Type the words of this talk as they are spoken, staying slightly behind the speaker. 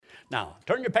Now,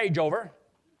 turn your page over.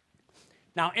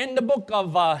 Now, in the book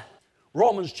of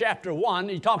Romans chapter 1,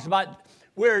 he talks about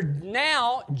we're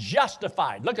now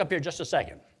justified. Look up here just a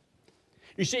second.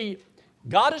 You see,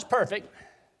 God is perfect.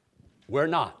 We're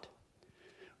not.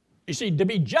 You see, to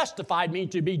be justified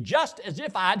means to be just as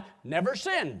if I'd never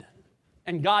sinned.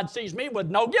 And God sees me with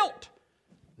no guilt,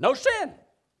 no sin.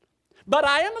 But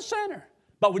I am a sinner.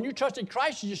 But when you trusted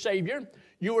Christ as your Savior,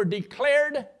 you were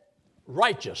declared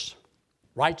righteous.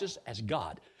 Righteous as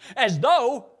God. As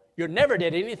though you never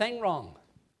did anything wrong.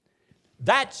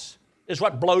 That is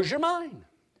what blows your mind.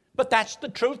 But that's the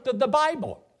truth of the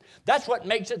Bible. That's what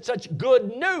makes it such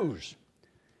good news.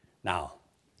 Now,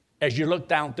 as you look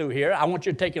down through here, I want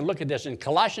you to take a look at this in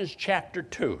Colossians chapter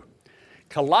 2.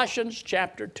 Colossians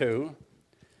chapter 2.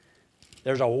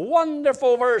 There's a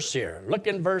wonderful verse here. Look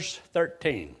in verse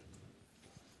 13.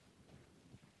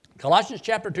 Colossians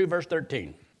chapter 2, verse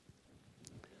 13.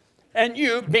 And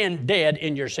you, being dead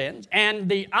in your sins, and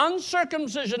the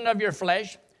uncircumcision of your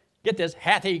flesh, get this,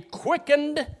 hath he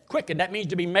quickened, that means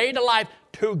to be made alive,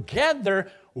 together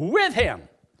with him.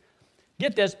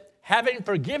 Get this, having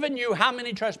forgiven you how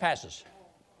many trespasses?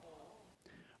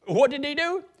 What did he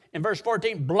do? In verse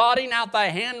 14, blotting out thy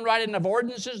handwriting of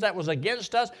ordinances that was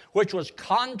against us, which was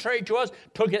contrary to us,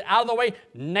 took it out of the way,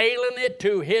 nailing it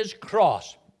to his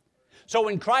cross. So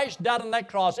when Christ died on that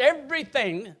cross,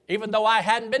 everything, even though I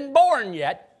hadn't been born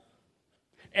yet,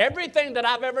 everything that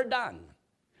I've ever done,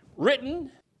 written,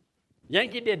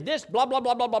 Yankee did this, blah, blah,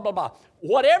 blah, blah, blah, blah, blah.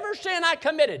 Whatever sin I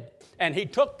committed, and he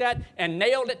took that and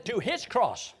nailed it to his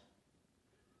cross.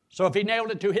 So if he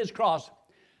nailed it to his cross,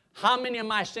 how many of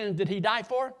my sins did he die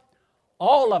for?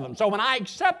 All of them. So when I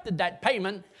accepted that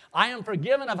payment, I am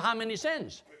forgiven of how many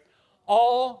sins?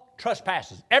 All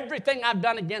trespasses. Everything I've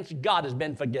done against God has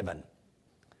been forgiven.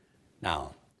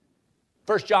 Now,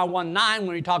 1 John 1:9,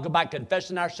 when we talk about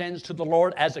confessing our sins to the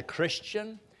Lord as a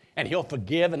Christian, and he'll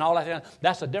forgive and all that,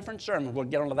 that's a different sermon. We'll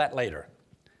get onto that later.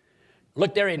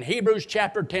 Look there in Hebrews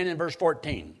chapter 10 and verse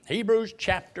 14. Hebrews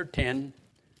chapter 10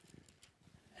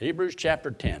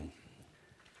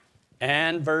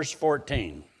 and verse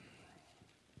 14.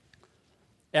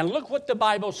 And look what the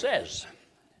Bible says.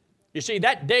 You see,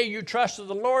 that day you trusted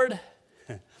the Lord,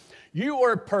 you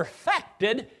were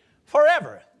perfected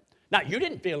forever. Now, you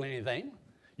didn't feel anything.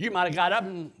 You might have got up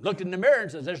and looked in the mirror and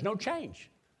said, there's no change.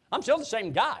 I'm still the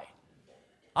same guy.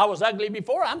 I was ugly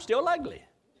before, I'm still ugly.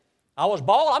 I was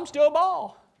bald, I'm still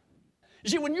bald. You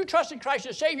see, when you trusted Christ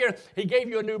as Savior, he gave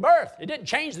you a new birth. It didn't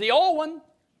change the old one.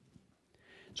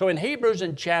 So in Hebrews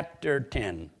in chapter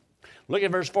 10, look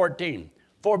at verse 14.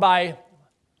 For by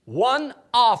one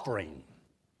offering.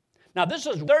 Now this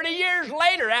is 30 years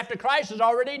later after Christ has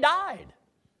already died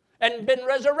and been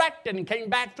resurrected and came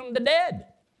back from the dead.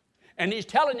 And he's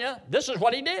telling you this is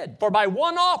what he did. For by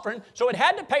one offering, so it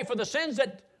had to pay for the sins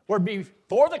that were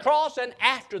before the cross and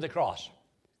after the cross.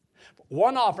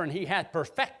 One offering he hath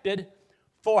perfected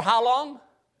for how long?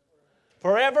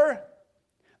 Forever.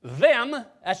 Them,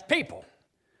 that's people.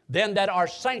 Them that are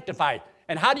sanctified.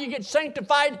 And how do you get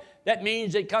sanctified? That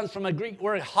means it comes from a Greek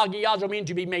word, hagiazo, means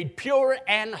to be made pure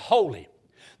and holy.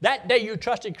 That day you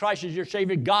trusted Christ as your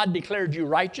Savior, God declared you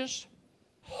righteous,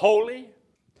 holy,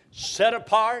 set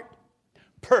apart,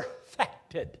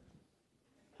 perfected.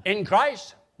 In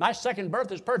Christ, my second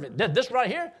birth is perfect. This right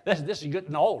here, this is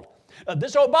getting old.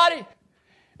 This old body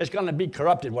is going to be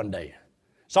corrupted one day.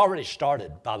 It's already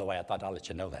started, by the way. I thought I'd let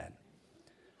you know that.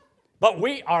 But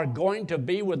we are going to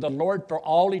be with the Lord for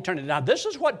all eternity. Now, this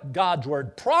is what God's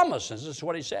Word promises. This is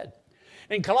what He said.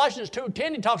 In Colossians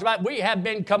 2:10, He talks about we have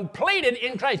been completed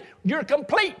in Christ. You're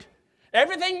complete.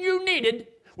 Everything you needed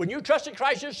when you trusted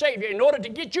Christ as Savior in order to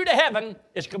get you to heaven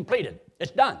is completed.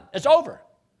 It's done. It's over.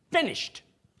 Finished.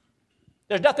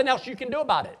 There's nothing else you can do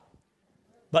about it.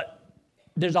 But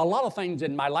there's a lot of things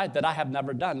in my life that I have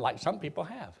never done like some people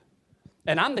have.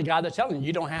 And I'm the guy that's telling you,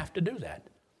 you don't have to do that.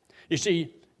 You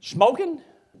see, smoking,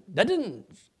 that didn't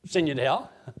send you to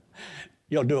hell.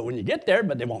 You'll do it when you get there,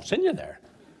 but they won't send you there.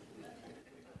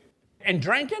 And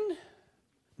drinking?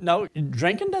 No,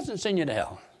 drinking doesn't send you to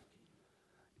hell.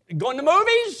 Going to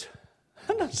movies?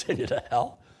 That doesn't send you to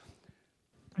hell.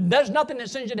 There's nothing that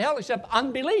sends you to hell except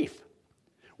unbelief.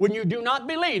 When you do not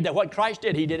believe that what Christ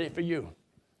did, He did it for you.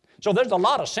 So there's a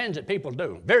lot of sins that people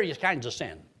do, various kinds of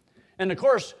sin. And of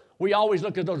course, we always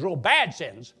look at those real bad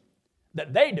sins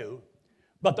that they do,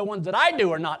 but the ones that I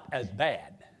do are not as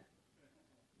bad.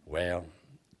 Well,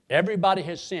 everybody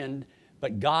has sinned,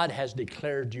 but God has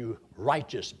declared you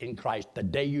righteous in Christ the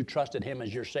day you trusted Him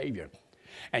as your Savior.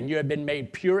 And you have been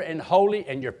made pure and holy,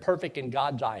 and you're perfect in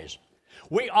God's eyes.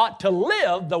 We ought to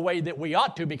live the way that we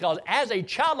ought to, because as a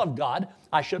child of God,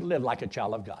 I should live like a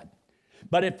child of God.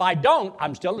 But if I don't,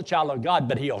 I'm still a child of God,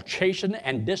 but He'll chasten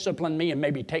and discipline me and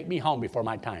maybe take me home before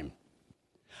my time.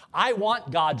 I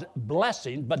want God's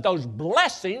blessings, but those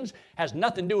blessings has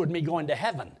nothing to do with me going to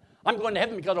heaven. I'm going to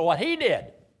heaven because of what He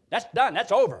did. That's done.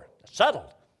 That's over. It's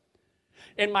settled.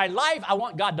 In my life, I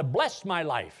want God to bless my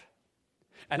life.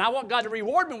 And I want God to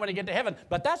reward me when I get to heaven.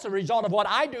 But that's a result of what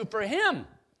I do for Him.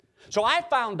 So I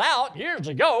found out years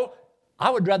ago, I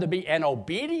would rather be an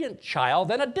obedient child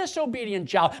than a disobedient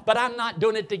child. But I'm not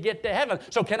doing it to get to heaven.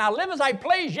 So can I live as I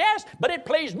please? Yes. But it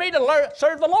pleased me to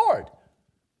serve the Lord.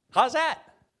 How's that?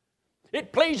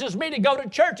 It pleases me to go to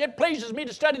church. It pleases me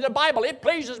to study the Bible. It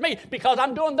pleases me because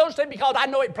I'm doing those things because I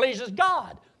know it pleases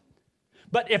God.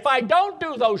 But if I don't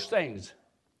do those things,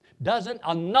 doesn't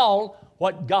annul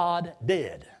what God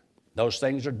did. Those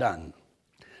things are done.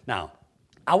 Now,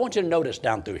 I want you to notice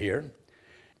down through here,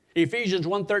 Ephesians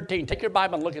 1:13. Take your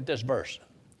Bible and look at this verse.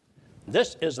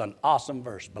 This is an awesome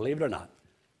verse, believe it or not.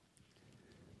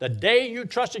 The day you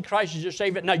trusted Christ as your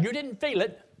Savior, now you didn't feel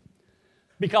it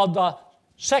because the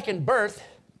second birth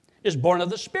is born of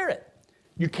the Spirit.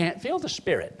 You can't feel the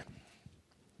Spirit.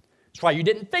 That's why you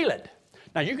didn't feel it.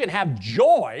 Now you can have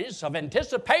joys of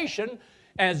anticipation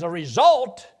as a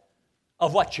result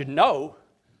of what you know,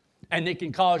 and it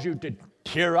can cause you to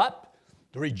tear up,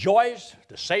 to rejoice,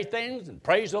 to say things and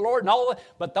praise the Lord and all that,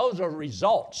 but those are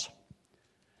results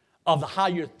of how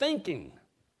you're thinking.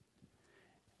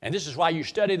 And this is why you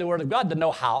study the Word of God, to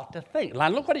know how to think. Now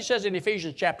look what he says in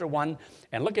Ephesians chapter 1,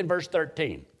 and look in verse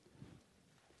 13.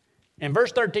 And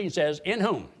verse 13 says, in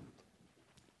whom,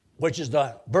 which is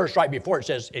the verse right before it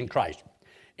says in Christ.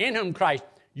 In whom Christ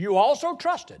you also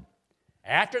trusted.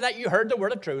 After that you heard the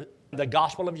word of truth, the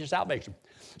gospel of your salvation.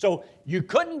 So you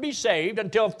couldn't be saved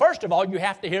until, first of all, you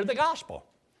have to hear the gospel.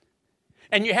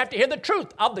 And you have to hear the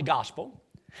truth of the gospel.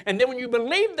 And then when you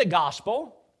believe the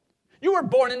gospel, you were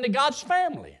born into God's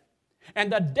family.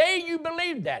 And the day you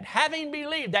believed that, having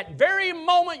believed, that very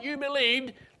moment you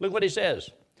believed, look what he says.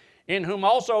 In whom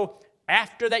also,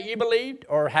 after that you believed,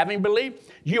 or having believed,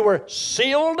 you were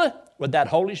sealed with that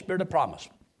Holy Spirit of promise.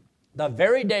 The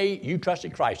very day you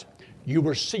trusted Christ, you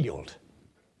were sealed.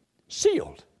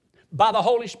 Sealed by the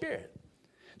Holy Spirit.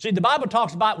 See, the Bible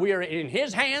talks about we are in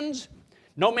His hands.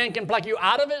 No man can pluck you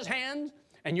out of His hands.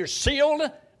 And you're sealed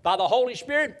by the Holy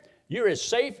Spirit. You're as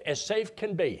safe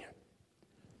can be.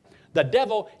 The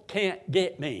devil can't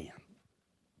get me.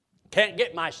 Can't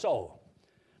get my soul.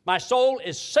 My soul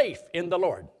is safe in the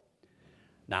Lord.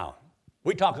 Now,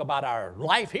 we talk about our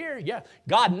life here. Yeah.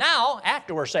 God now,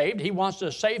 after we're saved, He wants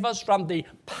to save us from the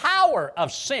power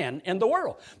of sin in the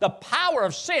world. The power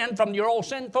of sin from your old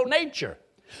sinful nature.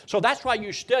 So that's why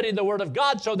you study the Word of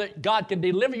God, so that God can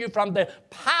deliver you from the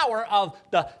power of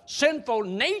the sinful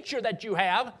nature that you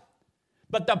have.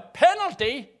 But the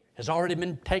penalty has already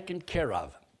been taken care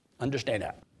of. Understand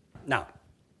that. Now,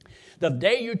 the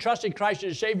day you trusted Christ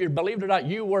as your Savior, believe it or not,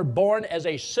 you were born as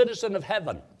a citizen of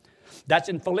heaven. That's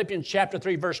in Philippians chapter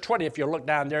 3, verse 20, if you look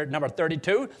down there at number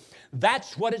 32.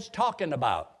 That's what it's talking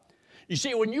about. You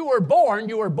see, when you were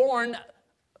born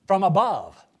from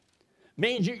above.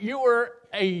 Means you were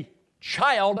a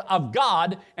child of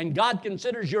God, and God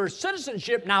considers your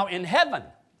citizenship now in heaven.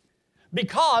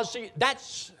 Because, see,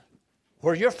 that's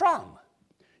where you're from.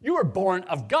 You were born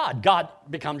of God. God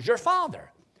becomes your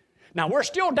father. Now, we're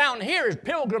still down here as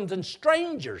pilgrims and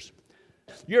strangers.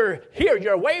 You're here,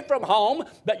 you're away from home,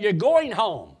 but you're going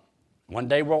home. One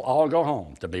day we'll all go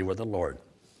home to be with the Lord.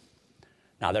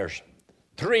 Now, there's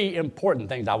three important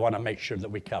things I want to make sure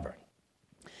that we cover.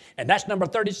 And that's number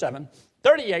 37,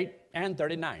 38, and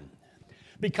 39.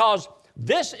 Because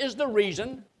this is the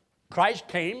reason Christ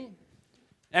came,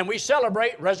 and we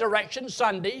celebrate Resurrection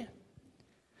Sunday,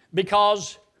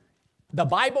 because the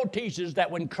Bible teaches that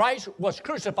when Christ was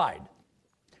crucified,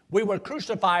 we were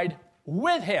crucified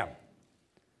with Him.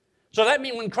 So that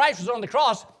means when Christ was on the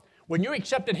cross, when you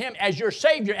accepted Him as your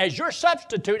Savior, as your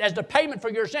substitute, as the payment for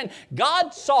your sin,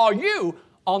 God saw you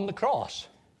on the cross.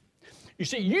 You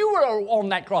see, you were on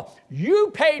that cross.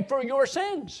 You paid for your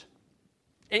sins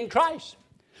in Christ.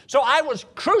 So I was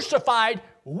crucified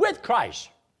with Christ.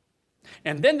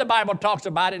 And then the Bible talks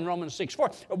about in Romans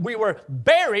 6:4, we were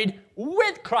buried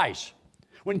with Christ.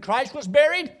 When Christ was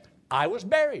buried, I was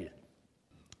buried.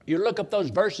 You look up those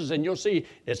verses and you'll see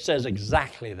it says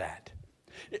exactly that.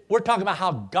 We're talking about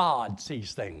how God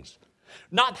sees things,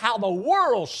 not how the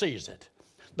world sees it.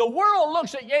 The world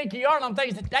looks at Yankee Arnold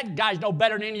and thinks that guy's no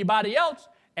better than anybody else,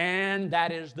 and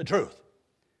that is the truth.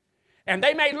 And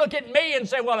they may look at me and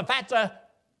say, well, if that's a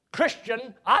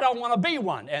Christian, I don't want to be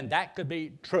one, and that could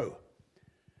be true.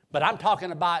 But I'm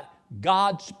talking about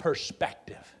God's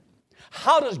perspective.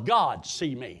 How does God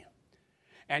see me?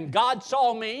 And God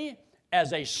saw me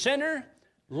as a sinner,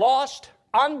 lost,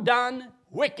 undone,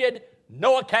 wicked,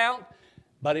 no account,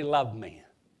 but He loved me.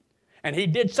 And He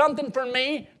did something for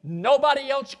me nobody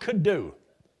else could do.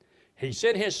 He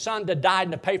sent His Son to die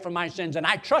and to pay for my sins, and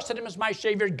I trusted Him as my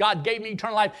Savior. God gave me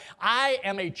eternal life. I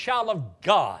am a child of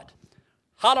God.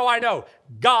 How do I know?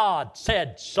 God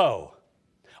said so.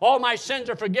 All my sins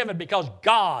are forgiven because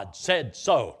God said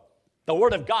so. The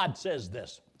Word of God says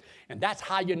this. And that's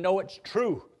how you know it's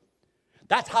true.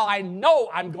 That's how I know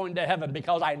I'm going to heaven,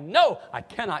 because I know I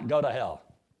cannot go to hell.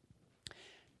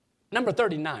 Number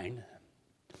 39,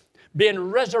 being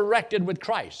resurrected with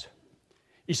Christ.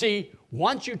 You see,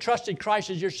 once you trusted Christ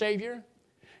as your Savior,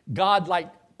 God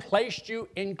placed you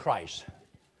in Christ.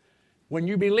 When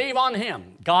you believe on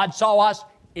Him, God saw us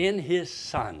in His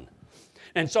Son.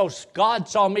 And so God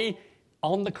saw me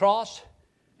on the cross.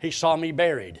 He saw me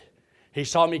buried. He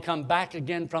saw me come back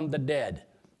again from the dead.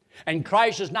 And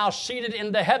Christ is now seated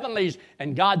in the heavenlies,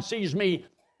 and God sees me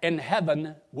in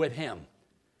heaven with Him.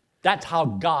 That's how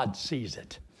God sees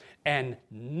it. And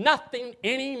nothing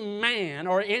any man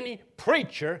or any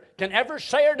preacher can ever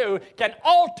say or do can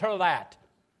alter that.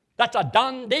 That's a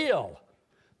done deal.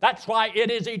 That's why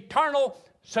it is eternal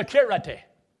security,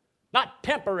 not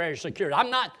temporary security.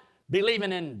 I'm not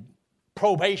believing in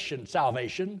probation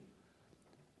salvation.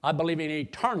 I believe in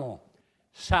eternal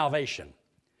salvation.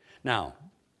 Now,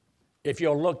 if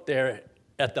you'll look there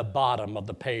at the bottom of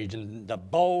the page and the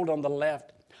bold on the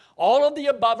left, all of the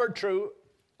above are true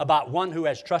about one who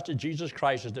has trusted Jesus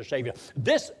Christ as their Savior.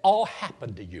 This all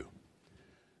happened to you.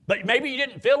 But maybe you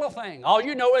didn't feel a thing. All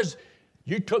you know is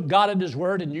you took God at His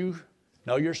word and you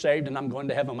know you're saved and I'm going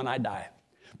to heaven when I die.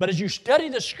 But as you study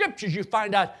the Scriptures, you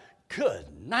find out, good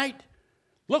night,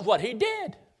 look what He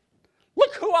did.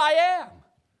 Look who I am.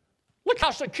 Look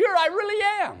how secure I really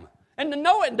am. And to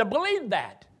know it and to believe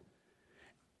that.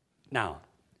 Now,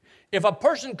 if a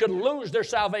person could lose their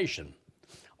salvation,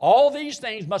 all these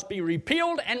things must be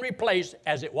repealed and replaced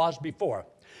as it was before.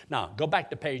 Now, go back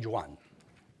to page 1.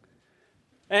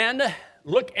 And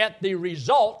look at the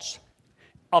results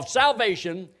of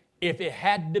salvation if it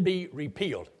had to be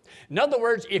repealed. In other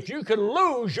words, if you could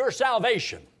lose your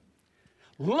salvation,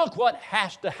 look what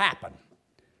has to happen.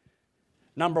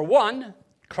 Number 1,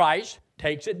 Christ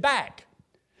takes it back.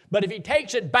 But if He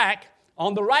takes it back,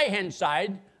 on the right-hand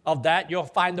side of that, you'll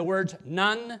find the words,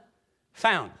 none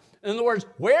found. In other words,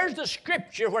 where's the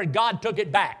Scripture where God took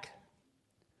it back?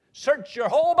 Search your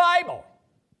whole Bible.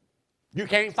 You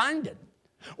can't find it.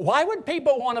 Why would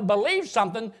people want to believe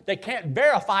something they can't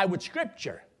verify with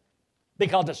Scripture?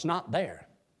 Because it's not there.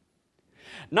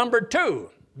 Number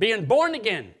 2, being born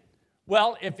again.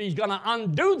 Well, if He's going to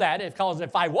undo that, because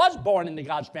if I was born into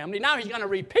God's family, now He's going to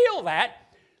repeal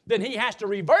that, then He has to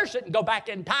reverse it and go back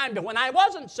in time to when I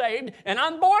wasn't saved and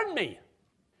unborn me.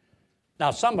 Now,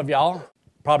 some of y'all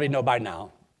probably know by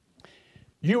now,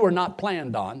 you were not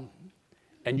planned on,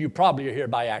 and you probably are here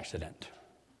by accident.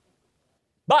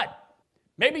 But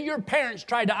maybe your parents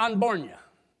tried to unborn you.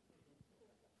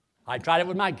 I tried it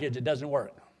with my kids. It doesn't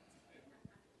work.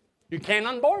 You can't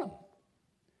unborn them.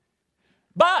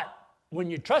 But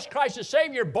when you trust Christ as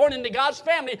Savior, born into God's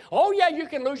family, oh yeah, you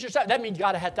can lose yourself. That means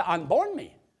God has to unborn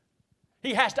me.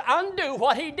 He has to undo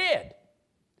what He did.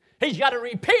 He's got to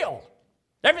repeal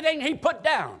everything He put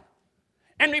down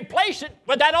and replace it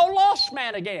with that old lost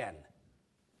man again.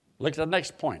 Look at the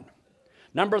next point.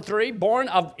 Number 3, born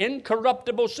of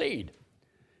incorruptible seed.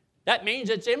 That means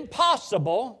it's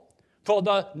impossible for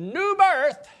the new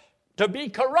birth to be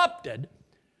corrupted,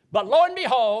 but lo and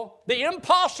behold, the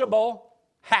impossible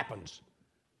happens.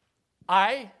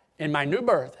 In my new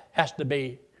birth, has to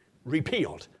be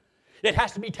repealed. It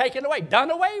has to be taken away,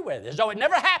 done away with, as though it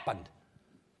never happened,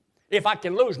 if I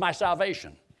can lose my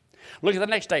salvation. Look at the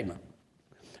next statement.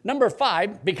 Number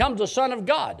 5, becomes a son of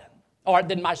God. Or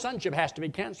then my sonship has to be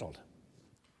canceled.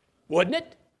 Wouldn't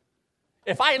it?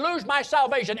 If I lose my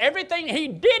salvation, everything He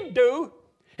did do,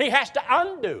 He has to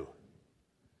undo.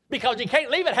 Because He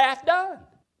can't leave it half done.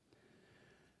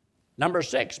 Number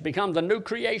 6, becomes a new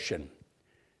creation.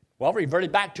 Well,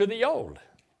 reverted back to the old.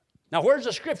 Now, where's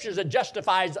the Scriptures that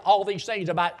justifies all these things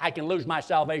about I can lose my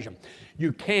salvation?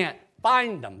 You can't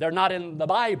find them. They're not in the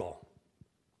Bible.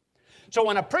 So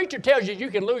when a preacher tells you you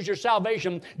can lose your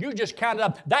salvation, you just count it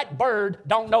up. That bird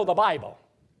don't know the Bible.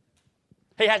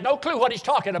 He has no clue what he's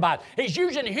talking about. He's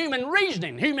using human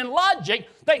reasoning, human logic,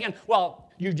 thinking, well,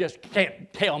 you just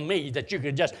can't tell me that you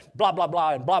can just blah, blah,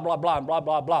 blah, and blah, blah, blah, and blah,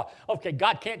 blah, blah. Okay,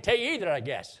 God can't tell you either, I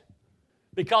guess,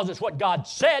 because it's what God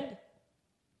said.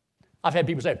 I've had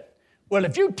people say, Well,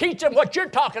 if you teach them what you're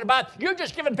talking about, you're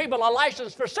just giving people a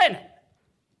license for sinning.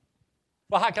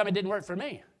 Well, how come it didn't work for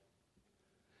me?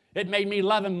 It made me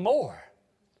love Him more,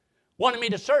 wanted me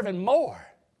to serve Him more,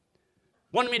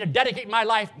 wanted me to dedicate my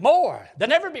life more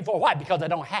than ever before. Why? Because I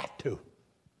don't have to.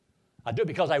 I do it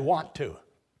because I want to.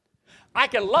 I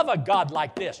can love a God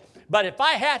like this, but if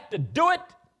I had to do it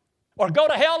or go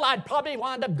to hell, I'd probably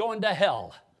wind up going to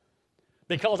hell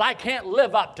because I can't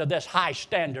live up to this high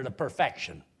standard of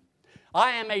perfection.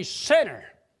 I am a sinner,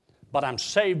 but I'm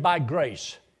saved by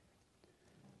grace.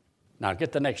 Now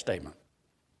get the next statement.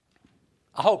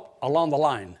 I hope along the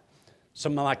line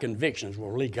some of my convictions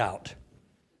will leak out.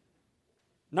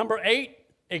 Number 8,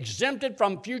 exempted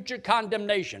from future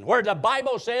condemnation, where the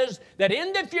Bible says that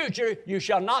in the future you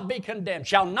shall not be condemned,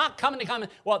 shall not come into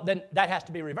condemnation. Well, then that has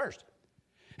to be reversed.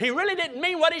 He really didn't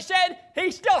mean what he said. He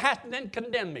still has to then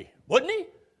condemn me, wouldn't he?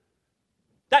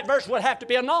 That verse would have to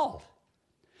be annulled.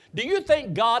 Do you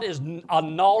think God is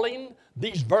annulling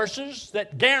these verses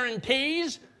that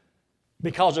guarantees?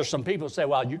 Because there's some people who say,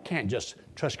 well, you can't just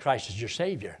trust Christ as your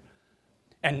Savior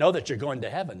and know that you're going to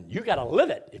heaven. You got to live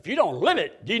it. If you don't live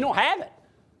it, you don't have it.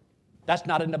 That's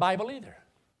not in the Bible either.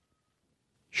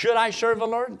 Should I serve the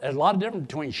Lord? There's a lot of difference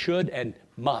between should and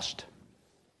must.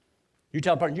 You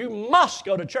tell a person, you must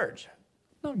go to church.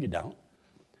 No, you don't.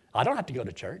 I don't have to go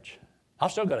to church. I'll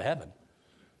still go to heaven.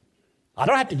 I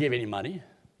don't have to give any money.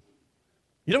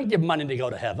 You don't give money to go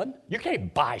to heaven. You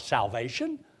can't buy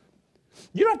salvation.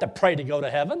 You don't have to pray to go to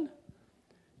heaven.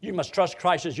 You must trust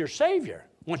Christ as your Savior.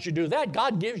 Once you do that,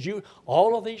 God gives you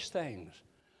all of these things.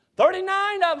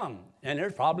 39 of them, and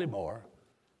there's probably more.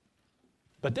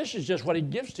 But this is just what He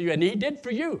gives to you, and He did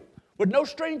for you with no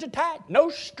strings attached. No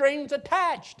strings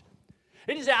attached.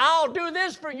 He didn't say, I'll do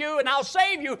this for you and I'll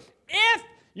save you if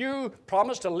you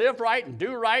promise to live right and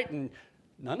do right. And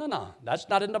no. That's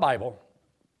not in the Bible.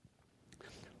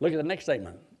 Look at the next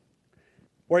statement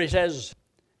where he says,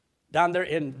 down there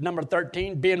in number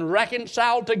 13, being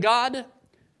reconciled to God.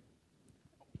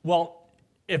 Well,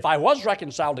 if I was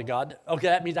reconciled to God, okay,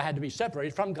 that means I had to be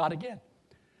separated from God again.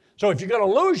 So if you're going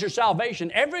to lose your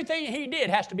salvation, everything He did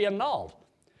has to be annulled.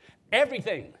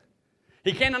 Everything.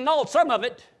 He can't annul some of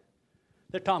it.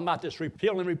 They're talking about this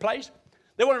repeal and replace.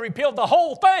 They want to repeal the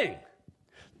whole thing.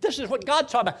 This is what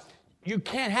God's talking about. You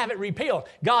can't have it repealed.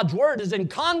 God's word is in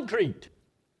concrete.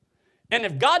 And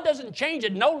if God doesn't change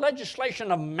it, no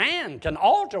legislation of man can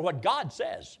alter what God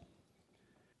says.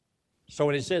 So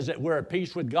when it says that we're at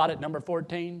peace with God at number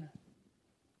 14,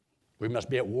 we must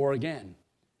be at war again.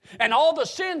 And all the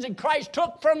sins that Christ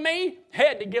took from me,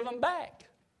 had to give them back.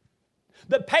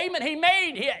 The payment He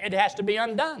made, it has to be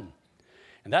undone.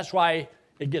 And that's why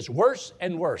it gets worse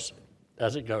and worse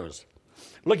as it goes.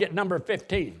 Look at number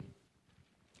 15.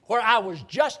 Where I was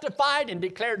justified and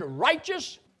declared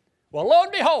righteous, well, lo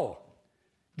and behold,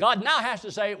 God now has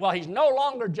to say, well, He's no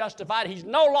longer justified. He's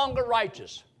no longer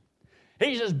righteous.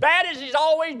 He's as bad as He's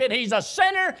always been. He's a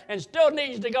sinner and still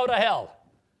needs to go to hell.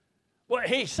 Well,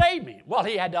 He saved me. Well,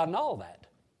 He had to annul that.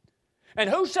 And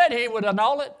who said He would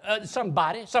annul it?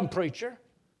 Somebody, some preacher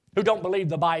who don't believe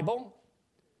the Bible.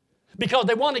 Because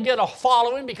they want to get a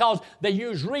following because they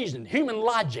use reason, human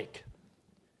logic.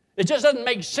 It just doesn't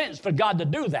make sense for God to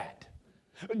do that.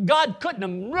 God couldn't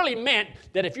have really meant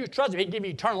that if you trust Him, He'd give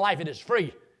you eternal life and it's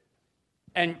free.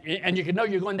 And you can know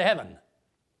you're going to heaven.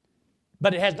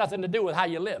 But it has nothing to do with how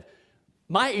you live.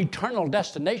 My eternal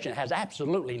destination has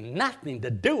absolutely nothing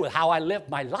to do with how I live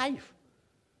my life.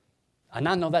 And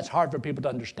I know that's hard for people to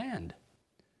understand.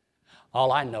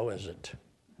 All I know is that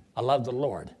I love the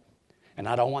Lord. And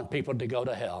I don't want people to go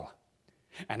to hell.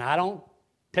 And I don't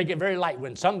take it very light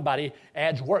when somebody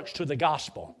adds works to the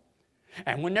gospel.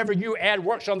 And whenever you add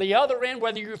works on the other end,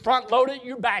 whether you front load it,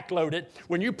 you back load it,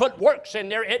 when you put works in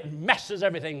there, it messes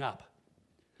everything up.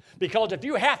 Because if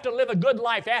you have to live a good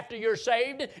life after you're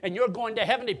saved and you're going to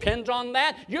heaven depends on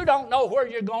that, you don't know where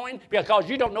you're going because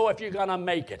you don't know if you're going to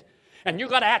make it. And you're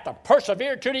going to have to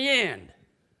persevere to the end.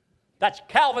 That's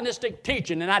Calvinistic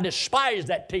teaching, and I despise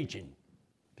that teaching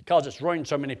because it's ruined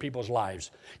so many people's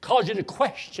lives. Cause you to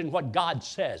question what God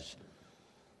says.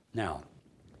 Now,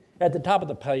 at the top of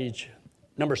the page,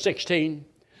 number 16,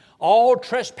 all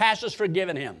trespasses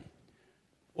forgiven him.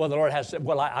 Well, the Lord has said,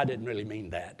 well, I didn't really mean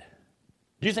that.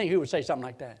 Do you think He would say something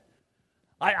like that?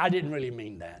 I didn't really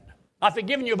mean that. I've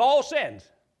forgiven you of all sins.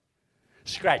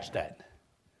 Scratch that.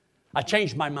 I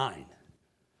changed my mind.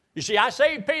 You see, I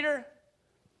saved Peter,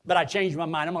 but I changed my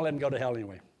mind. I'm going to let him go to hell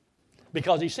anyway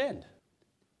because he sinned.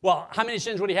 Well, how many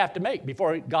sins would he have to make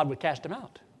before God would cast him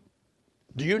out?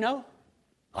 Do you know?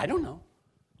 I don't know.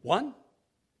 One.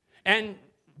 And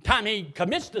time he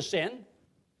commits the sin,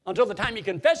 until the time he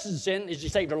confesses sin, is he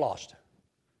saved or lost?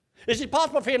 Is it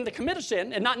possible for him to commit a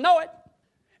sin and not know it?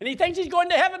 And he thinks he's going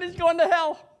to heaven, he's going to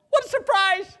hell. What a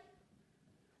surprise.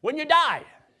 When you die,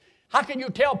 how can you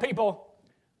tell people,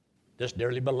 this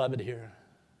dearly beloved here,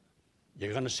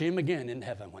 you're going to see him again in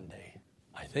heaven one day,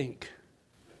 I think.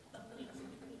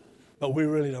 But we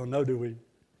really don't know, do we?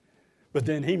 But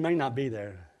then he may not be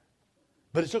there.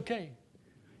 But it's okay.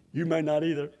 You may not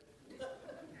either.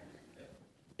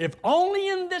 If only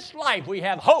in this life we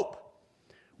have hope,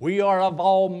 we are of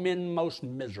all men most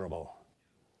miserable.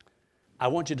 I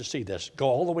want you to see this. Go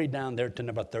all the way down there to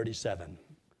number 37.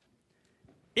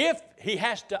 If he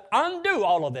has to undo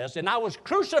all of this, and I was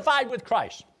crucified with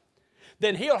Christ,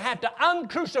 then he'll have to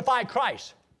uncrucify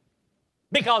Christ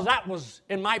because that was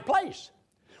in my place.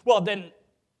 Well, then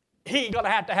he's going to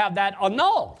have that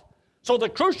annulled. So the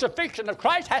crucifixion of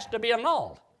Christ has to be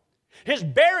annulled. His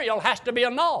burial has to be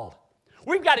annulled.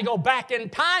 We've got to go back in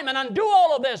time and undo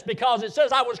all of this because it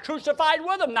says I was crucified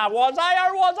with him. Now, was I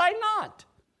or was I not?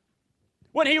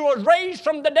 When he was raised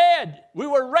from the dead, we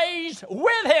were raised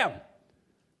with him.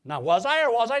 Now, was I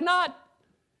or was I not?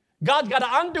 God's got to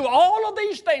undo all of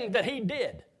these things that he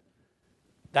did.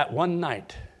 That one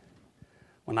night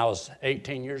when I was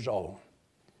 18 years old,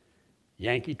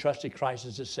 Yankee trusted Christ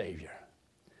as his Savior.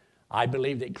 I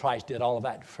believe that Christ did all of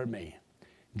that for me.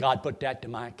 God put that to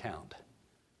my account.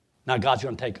 Now God's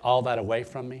going to take all that away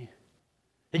from me.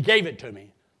 He gave it to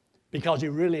me because he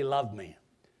really loved me.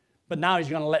 But now he's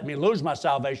going to let me lose my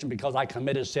salvation because I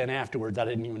committed sin afterwards that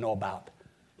I didn't even know about.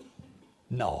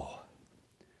 No.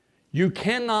 You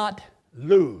cannot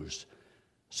lose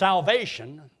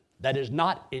salvation that is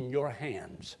not in your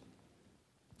hands.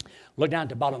 Look down at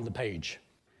the bottom of the page.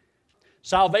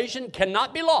 Salvation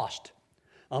cannot be lost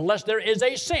unless there is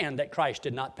a sin that Christ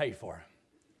did not pay for.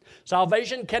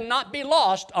 Salvation cannot be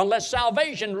lost unless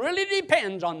salvation really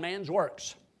depends on man's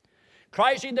works.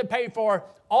 Christ either paid for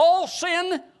all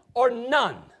sin or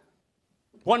none,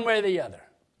 one way or the other.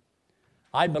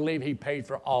 I believe he paid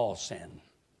for all sin.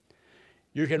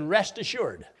 You can rest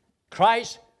assured,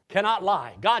 Christ cannot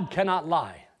lie. God cannot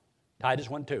lie. Titus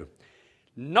 1:2.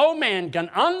 No man can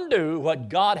undo what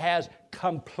God has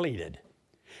completed.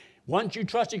 Once you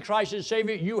trusted Christ as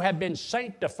Savior, you have been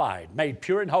sanctified, made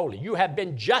pure and holy. You have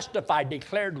been justified,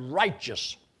 declared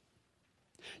righteous.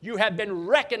 You have been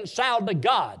reconciled to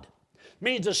God.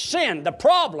 Means the sin, the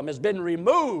problem has been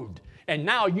removed, and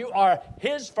now you are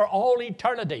his for all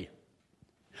eternity.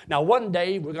 Now one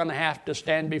day we're going to have to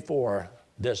stand before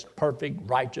this perfect,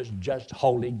 righteous, just,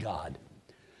 holy God.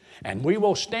 And we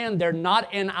will stand there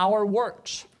not in our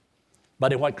works,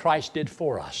 but in what Christ did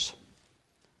for us.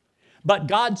 But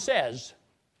God says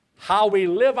how we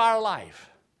live our life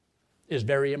is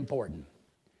very important.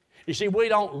 You see, we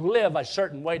don't live a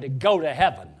certain way to go to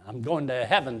heaven. I'm going to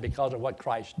heaven because of what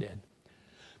Christ did.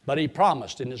 But he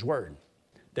promised in his word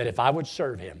that if I would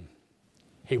serve him,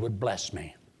 he would bless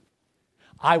me.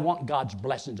 I want God's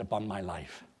blessings upon my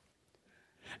life.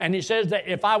 And he says that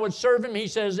if I would serve him, he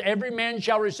says, every man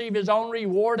shall receive his own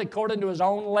reward according to his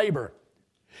own labor.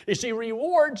 You see,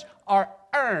 rewards are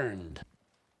earned.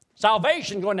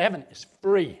 Salvation, going to heaven, is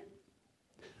free.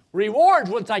 Rewards,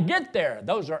 once I get there,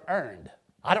 those are earned.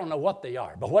 I don't know what they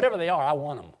are, but whatever they are, I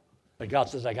want them. But God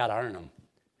says I got to earn them.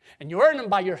 And you earn them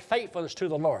by your faithfulness to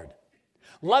the Lord.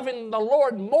 Loving the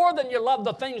Lord more than you love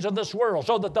the things of this world,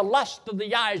 so that the lust of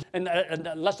the eyes and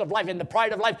the lust of life and the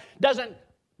pride of life doesn't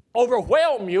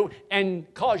overwhelm you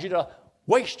and cause you to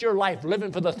waste your life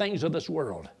living for the things of this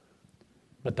world.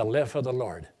 But to live for the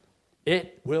Lord,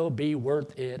 it will be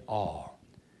worth it all.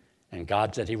 And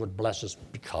God said he would bless us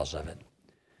because of it.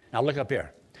 Now look up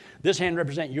here. This hand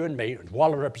represents you and me. The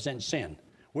wallet represents sin.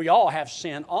 We all have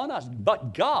sin on us,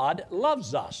 but God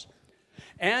loves us.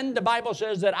 And the Bible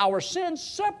says that our sin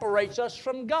separates us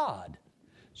from God.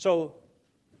 So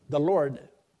the Lord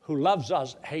who loves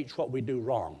us hates what we do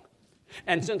wrong.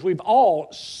 And since we've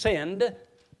all sinned,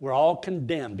 we're all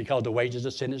condemned because the wages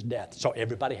of sin is death. So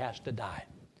everybody has to die.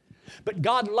 But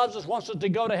God loves us, wants us to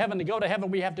go to heaven. To go to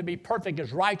heaven, we have to be perfect,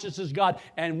 as righteous as God.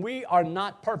 And we are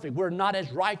not perfect. We're not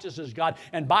as righteous as God.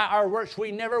 And by our works,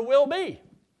 we never will be.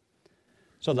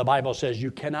 So the Bible says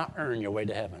you cannot earn your way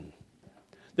to heaven.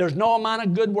 There's no amount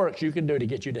of good works you can do to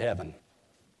get you to heaven.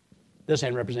 This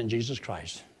hand represents Jesus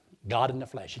Christ, God in the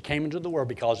flesh. He came into the world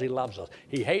because he loves us.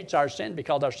 He hates our sin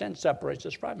because our sin separates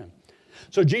us from him.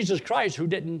 So Jesus Christ, who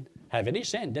didn't have any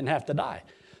sin, didn't have to die.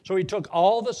 So he took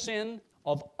all the sin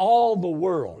of all the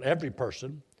world, every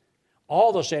person,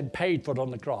 all the sin, paid for it on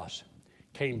the cross,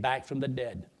 came back from the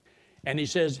dead. And he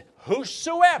says,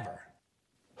 whosoever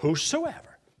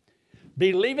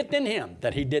believeth in him,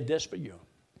 that he did this for you.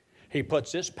 He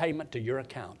puts this payment to your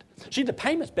account. See, the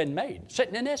payment's been made,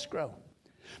 sitting in escrow.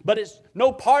 But it's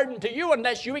no pardon to you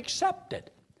unless you accept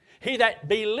it. He that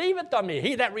believeth on me,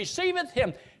 he that receiveth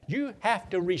him, you have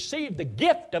to receive the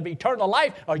gift of eternal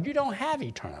life or you don't have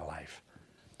eternal life.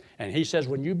 And he says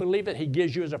when you believe it, he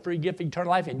gives you as a free gift eternal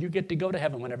life and you get to go to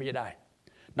heaven whenever you die.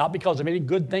 Not because of any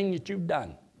good thing that you've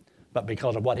done, but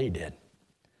because of what he did.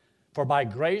 For by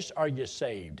grace are you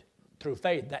saved through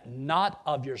faith, that not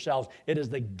of yourselves. It is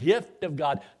the gift of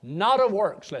God, not of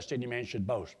works, lest any man should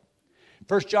boast.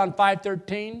 1 John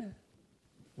 5:13,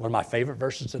 one of my favorite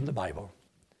verses in the Bible.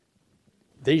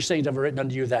 These things have I written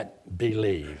unto you that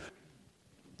believe,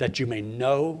 that you may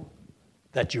know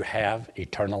that you have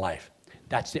eternal life.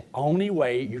 That's the only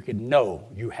way you can know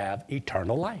you have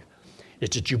eternal life.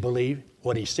 It's that you believe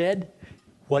what he said,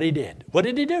 what he did. What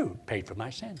did he do? Paid for my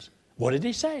sins. What did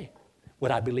he say?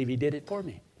 Would I believe he did it for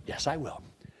me? Yes, I will.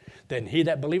 Then he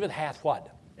that believeth hath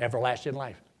what? Everlasting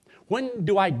life. When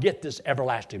do I get this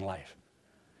everlasting life?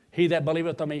 He that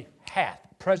believeth on me hath,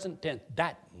 present tense,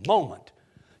 that moment.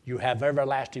 You have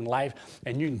everlasting life,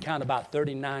 and you can count about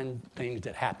 39 things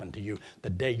that happened to you the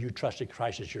day you trusted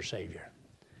Christ as your Savior.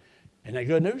 Isn't that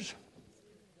good news?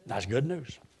 That's good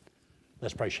news.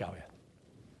 Let's pray, shall we?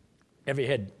 Every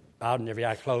head bowed and every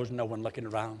eye closed, no one looking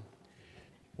around.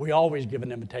 We always give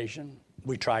an invitation.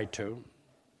 We try to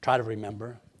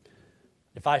remember.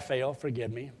 If I fail,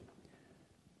 forgive me.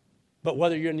 But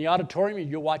whether you're in the auditorium or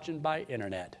you're watching by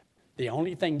internet, the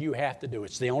only thing you have to do,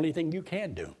 it's the only thing you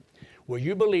can do, will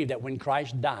you believe that when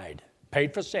Christ died,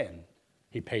 paid for sin,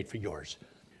 he paid for yours.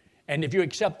 And if you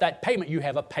accept that payment, you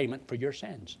have a payment for your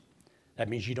sins. That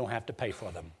means you don't have to pay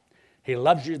for them. He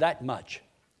loves you that much.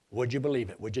 Would you believe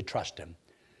it? Would you trust him?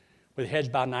 With heads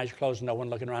bowed and eyes closed, no one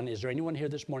looking around, is there anyone here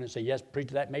this morning and say, yes,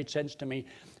 preacher, that made sense to me,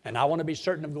 and I want to be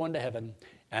certain of going to heaven,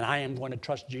 and I am going to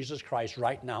trust Jesus Christ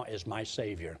right now as my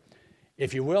Savior?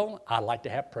 If you will, I'd like to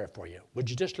have prayer for you. Would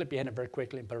you just slip your hand up very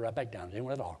quickly and put it right back down?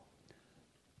 Anyone at all?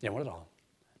 Anyone at all?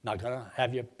 Not going to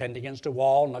have you pinned against a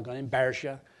wall, not going to embarrass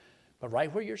you, but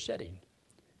right where you're sitting,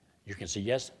 you can say,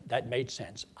 yes, that made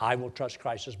sense. I will trust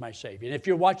Christ as my Savior. And if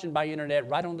you're watching by internet,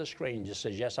 right on the screen, just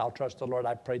says, yes, I'll trust the Lord.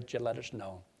 I pray that you let us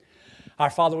know. Our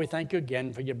Father, we thank you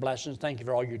again for your blessings. Thank you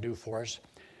for all you do for us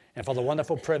and for the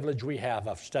wonderful privilege we have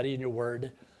of studying your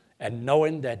word and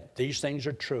knowing that these things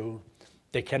are true.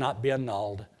 They cannot be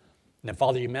annulled. And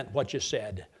Father, you meant what you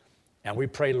said. And we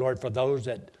pray, Lord, for those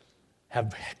that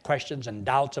have questions and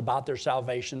doubts about their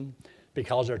salvation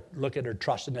because they're looking or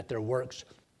trusting at their works.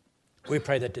 We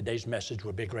pray that today's message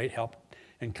will be a great help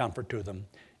and comfort to them.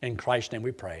 In Christ's name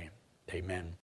we pray. Amen.